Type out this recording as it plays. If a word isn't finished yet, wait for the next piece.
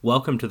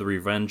Welcome to the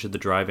Revenge of the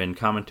Drive-In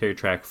commentary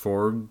track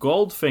for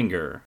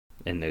Goldfinger.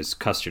 And there's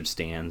custard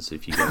stands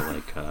if you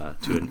go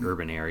to an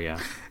urban area.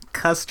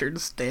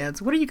 Custard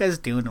stands? What are you guys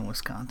doing in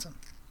Wisconsin?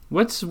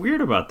 What's weird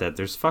about that?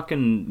 There's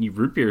fucking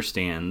root beer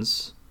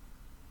stands.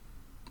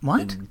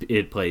 What?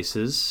 At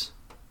places.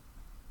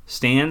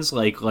 Stands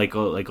like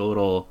a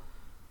little.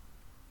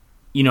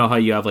 You know how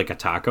you have like a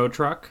taco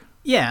truck?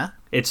 Yeah.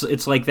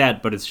 It's like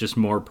that, but it's just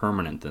more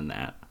permanent than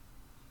that.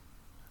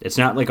 It's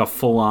not like a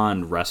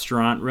full-on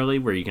restaurant, really,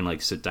 where you can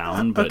like sit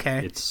down, but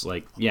okay. It's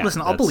like, yeah.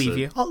 Listen, I'll believe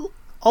you.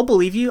 I'll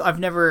believe you.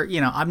 I've never,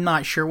 I'm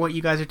not sure what you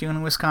guys are doing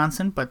in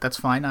Wisconsin, but that's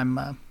fine. I'm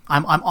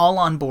all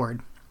on board.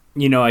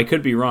 I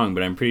could be wrong,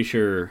 but I'm pretty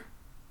sure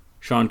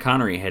Sean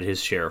Connery had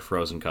his share of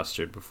frozen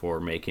custard before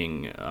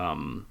making.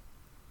 I'm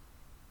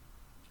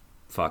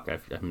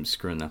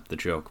screwing up the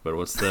joke, but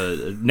what's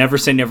the Never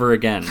Say Never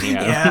Again?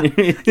 Yeah,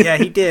 yeah,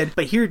 he did.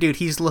 But here, dude,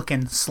 he's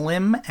looking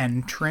slim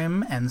and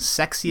trim and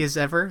sexy as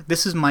ever.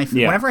 This is my.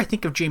 Yeah. Whenever I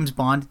think of James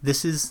Bond,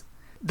 this is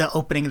the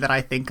opening that I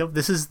think of.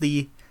 This is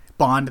the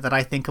Bond that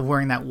I think of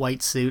wearing that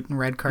white suit and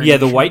red carnation. Yeah,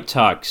 the white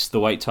tux.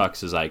 The white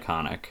tux is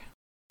iconic.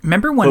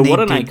 Remember when what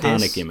they an did iconic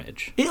this?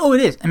 Image.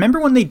 It is. I remember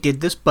when they did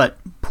this, but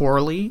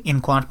poorly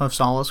in Quantum of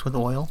Solace with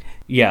oil.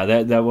 Yeah,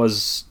 that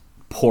was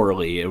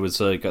poorly. It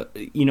was like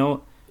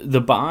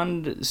the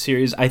Bond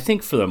series, I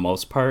think for the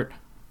most part,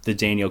 the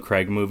Daniel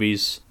Craig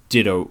movies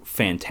did a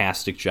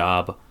fantastic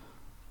job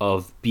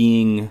of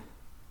being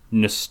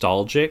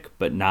nostalgic,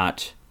 but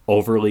not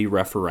overly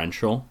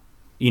referential.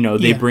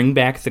 They bring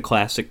back the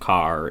classic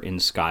car in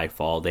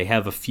Skyfall. They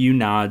have a few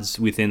nods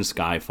within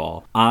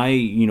Skyfall.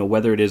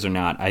 Whether it is or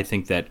not, I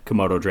think that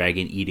Komodo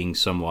dragon eating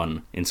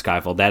someone in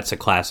Skyfall, that's a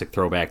classic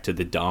throwback to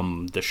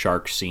the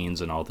shark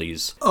scenes and all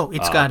these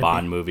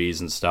Bond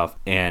movies and stuff.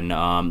 And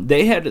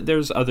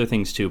there's other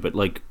things too, but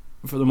like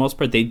for the most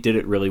part, they did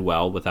it really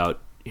well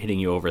without hitting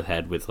you over the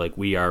head with like,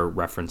 we are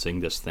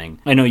referencing this thing.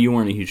 I know you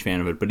weren't a huge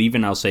fan of it, but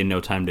even I'll say No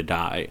Time to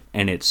Die,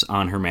 and it's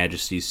on Her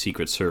Majesty's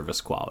Secret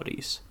Service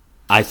qualities.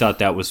 I thought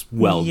that was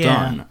well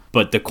done,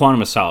 but the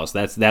Quantum of Solace,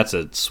 that's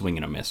a swing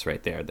and a miss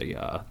right there.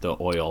 The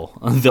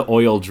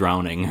oil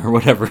drowning or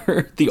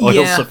whatever, the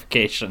oil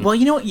suffocation. Well,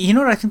 you know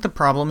what I think the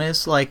problem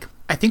is. Like,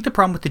 I think the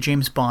problem with the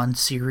James Bond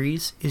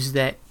series is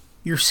that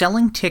you're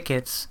selling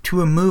tickets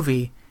to a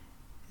movie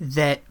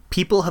that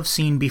people have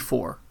seen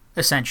before,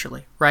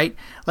 essentially, right?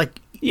 Like,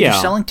 you're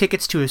selling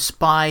tickets to a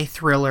spy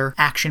thriller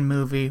action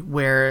movie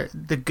where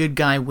the good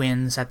guy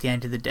wins at the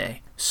end of the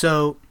day.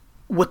 So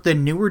with the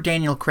newer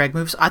Daniel Craig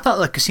movies, I thought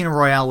like Casino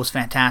Royale was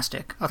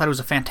fantastic. I thought it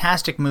was a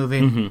fantastic movie.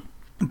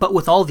 Mm-hmm. But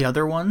with all the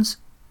other ones,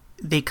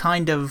 they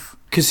kind of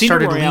Casino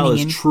started Royale leaning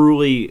is in.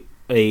 Truly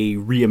a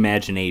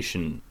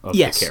reimagination of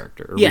the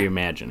character,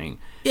 reimagining.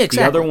 Yeah,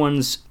 exactly. The other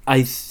ones,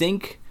 I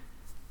think,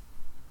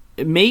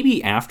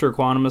 maybe after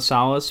Quantum of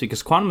Solace,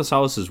 because Quantum of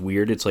Solace is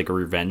weird. It's like a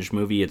revenge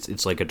movie.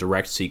 It's like a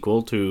direct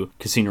sequel to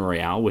Casino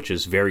Royale, which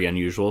is very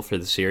unusual for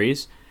the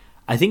series.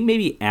 I think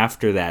maybe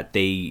after that,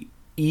 they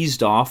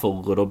eased off a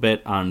little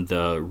bit on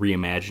the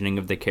reimagining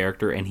of the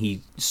character, and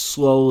he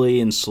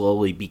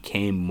slowly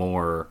became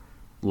more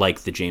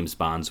like the James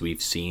Bonds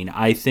we've seen.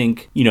 I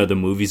think, the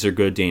movies are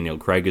good, Daniel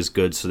Craig is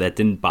good, so that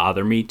didn't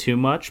bother me too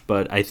much,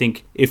 but I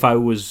think if I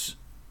was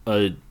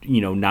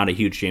not a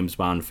huge James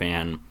Bond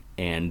fan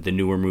and the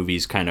newer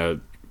movies kind of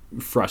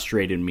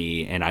frustrated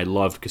me and I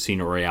loved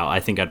Casino Royale, I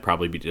think I'd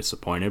probably be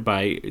disappointed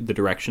by the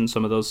direction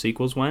some of those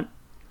sequels went.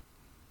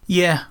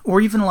 Yeah, or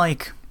even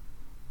like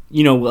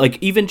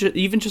even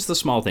just the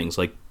small things,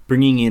 like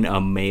bringing in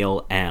a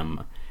male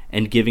M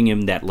and giving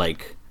him that,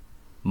 like,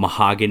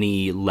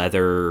 mahogany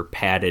leather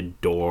padded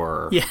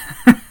door. Yeah.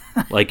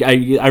 Like,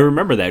 I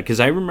remember that, because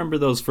I remember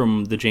those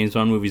from the James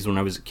Bond movies when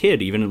I was a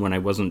kid, even when I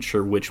wasn't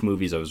sure which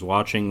movies I was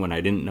watching, when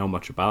I didn't know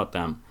much about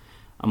them.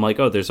 I'm like,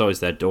 oh, there's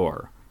always that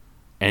door.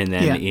 And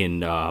then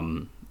in,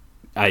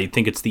 I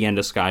think it's the end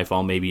of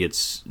Skyfall, maybe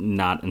it's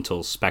not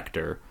until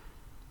Spectre,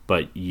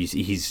 but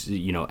he's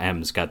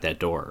M's got that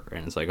door,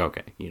 and it's like,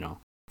 okay,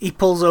 He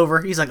pulls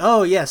over, he's like,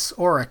 oh yes,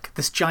 Auric,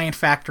 this giant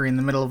factory in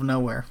the middle of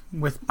nowhere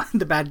with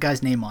the bad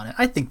guy's name on it.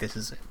 I think this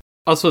is it.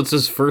 Also, it's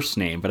his first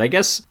name, but I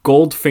guess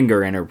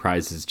Goldfinger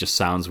Enterprises just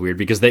sounds weird,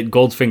 because that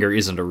Goldfinger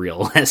isn't a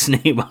real last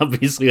name,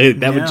 obviously.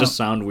 That would just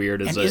sound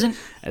weird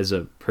as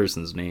a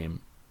person's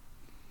name.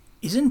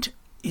 Is it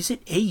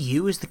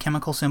AU is the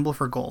chemical symbol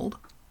for gold?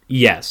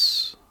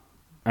 Yes.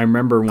 I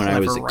remember when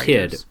I was a writers.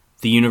 kid,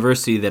 the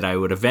university that I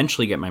would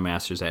eventually get my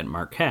master's at,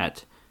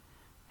 Marquette,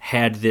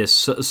 had this.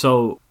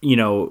 So you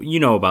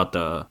know about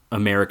the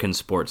American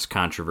sports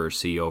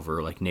controversy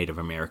over like Native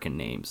American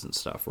names and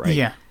stuff, right?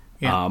 Yeah.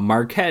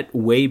 Marquette,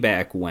 way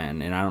back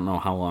when, and I don't know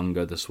how long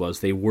ago this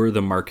was, they were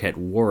the Marquette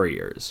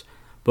Warriors.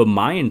 But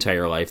my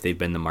entire life, they've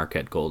been the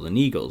Marquette Golden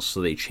Eagles.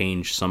 So they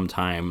changed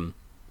sometime,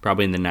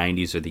 probably in the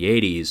 90s or the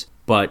 80s.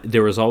 but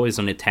there was always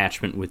an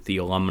attachment with the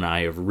alumni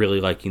of really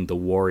liking the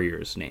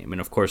Warriors name.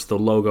 And of course, the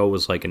logo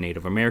was like a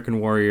Native American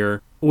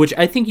warrior, which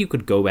I think you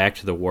could go back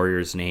to the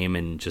Warriors name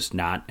and just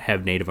not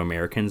have Native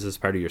Americans as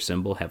part of your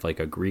symbol, have like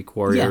a Greek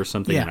warrior or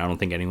something. And I don't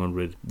think anyone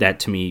would. That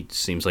to me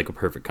seems like a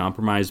perfect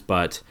compromise.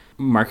 But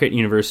Marquette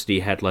University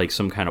had like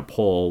some kind of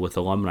poll with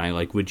alumni,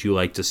 like, would you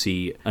like to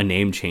see a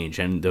name change?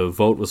 And the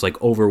vote was like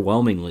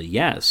overwhelmingly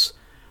yes.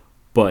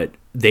 But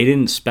they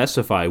didn't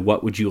specify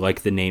what would you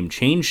like the name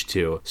changed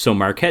to. So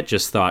Marquette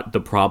just thought the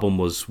problem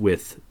was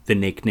with the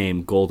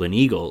nickname Golden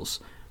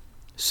Eagles.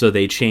 So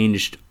they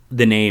changed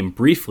the name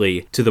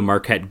briefly to the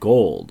Marquette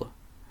Gold.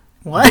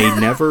 What? They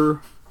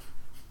never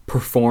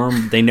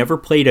performed, they never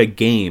played a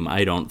game,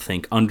 I don't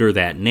think, under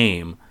that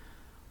name.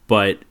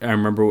 But I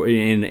remember,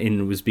 and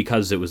it was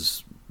because it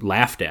was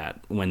laughed at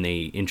when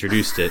they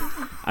introduced it.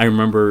 I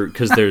remember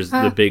because there's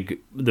the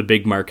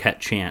big Marquette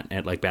chant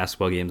at like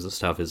basketball games and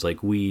stuff is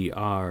like, we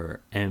are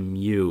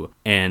MU,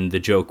 and the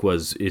joke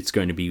was it's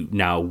going to be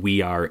now we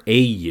are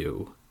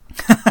AU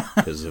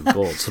because of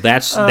gold. So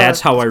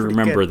that's how I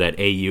remember that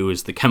AU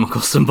is the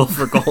chemical symbol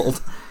for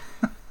gold.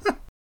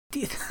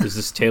 Is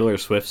this Taylor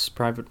Swift's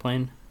private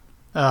plane?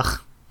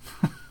 Ugh.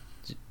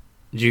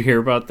 Did you hear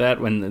about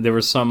that when there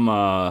was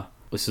some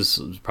this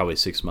is probably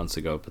 6 months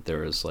ago, but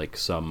there was like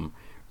some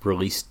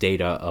released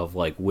data of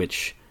like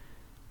which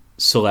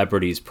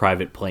celebrities'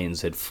 private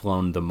planes had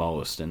flown the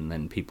most, and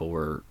then people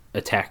were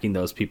attacking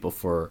those people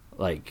for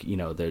like, you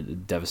know, the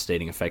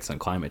devastating effects on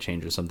climate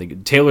change or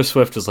something. Taylor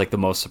Swift was like the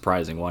most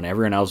surprising one.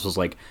 Everyone else was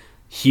like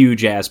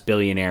huge ass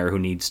billionaire who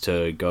needs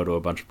to go to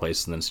a bunch of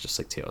places, and then it's just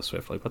like Taylor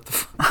Swift. Like, what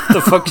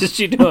the fuck is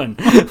she doing?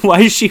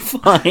 Why is she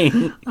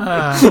flying?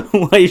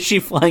 Why is she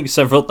flying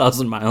several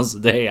thousand miles a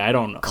day? I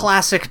don't know.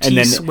 Classic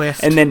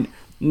Swift.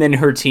 And then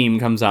her team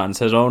comes out and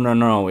says, "Oh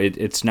no,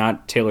 it's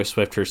not Taylor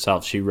Swift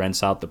herself. She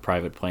rents out the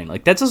private plane."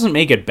 Like, that doesn't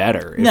make it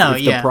better.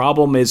 If the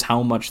problem is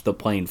how much the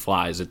plane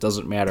flies, it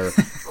doesn't matter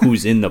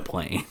who's in the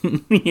plane.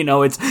 You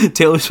know, it's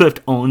Taylor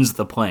Swift owns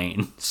the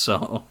plane.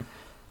 So,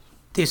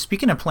 dude,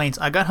 speaking of planes,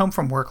 I got home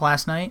from work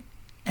last night,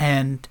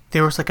 and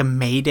there was like a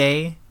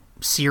Mayday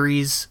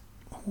series.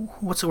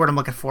 What's the word I'm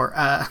looking for?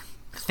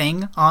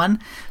 Thing on.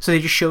 So they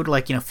just showed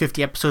like,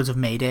 50 episodes of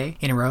Mayday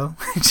in a row.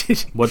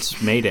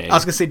 What's Mayday? I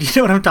was gonna say, do you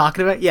know what I'm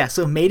talking about? Yeah,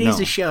 so Mayday's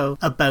a show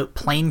about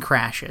plane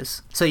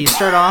crashes. So you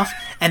start off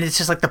and it's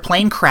just like the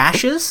plane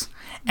crashes,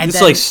 and it's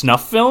then, like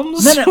snuff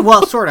films? No,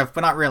 well, sort of, but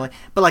not really.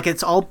 But like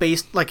it's all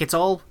based, like it's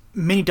all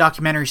mini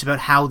documentaries about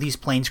how these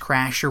planes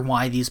crashed or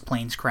why these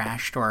planes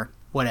crashed or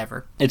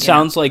whatever. It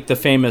sounds like the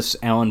famous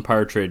Alan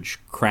Partridge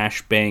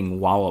Crash Bang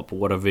Wallop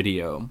What a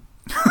Video.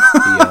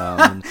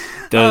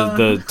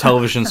 The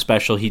television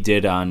special he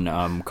did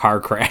on car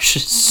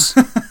crashes.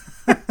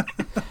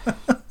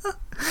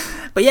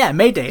 But yeah,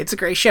 Mayday, it's a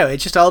great show.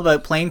 It's just all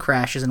about plane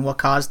crashes and what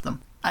caused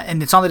them.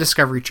 And it's on the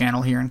Discovery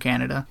Channel here in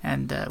Canada,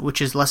 and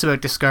which is less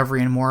about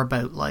discovery and more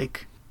about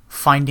like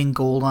finding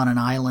gold on an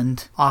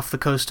island off the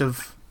coast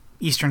of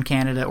Eastern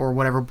Canada or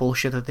whatever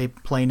bullshit that they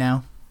play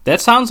now. That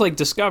sounds like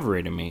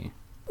Discovery to me.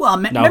 Well,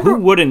 now, who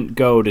wouldn't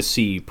go to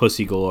see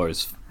Pussy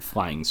Galore's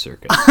flying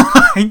circus?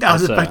 I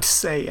was about to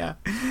say, yeah.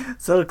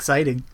 So exciting.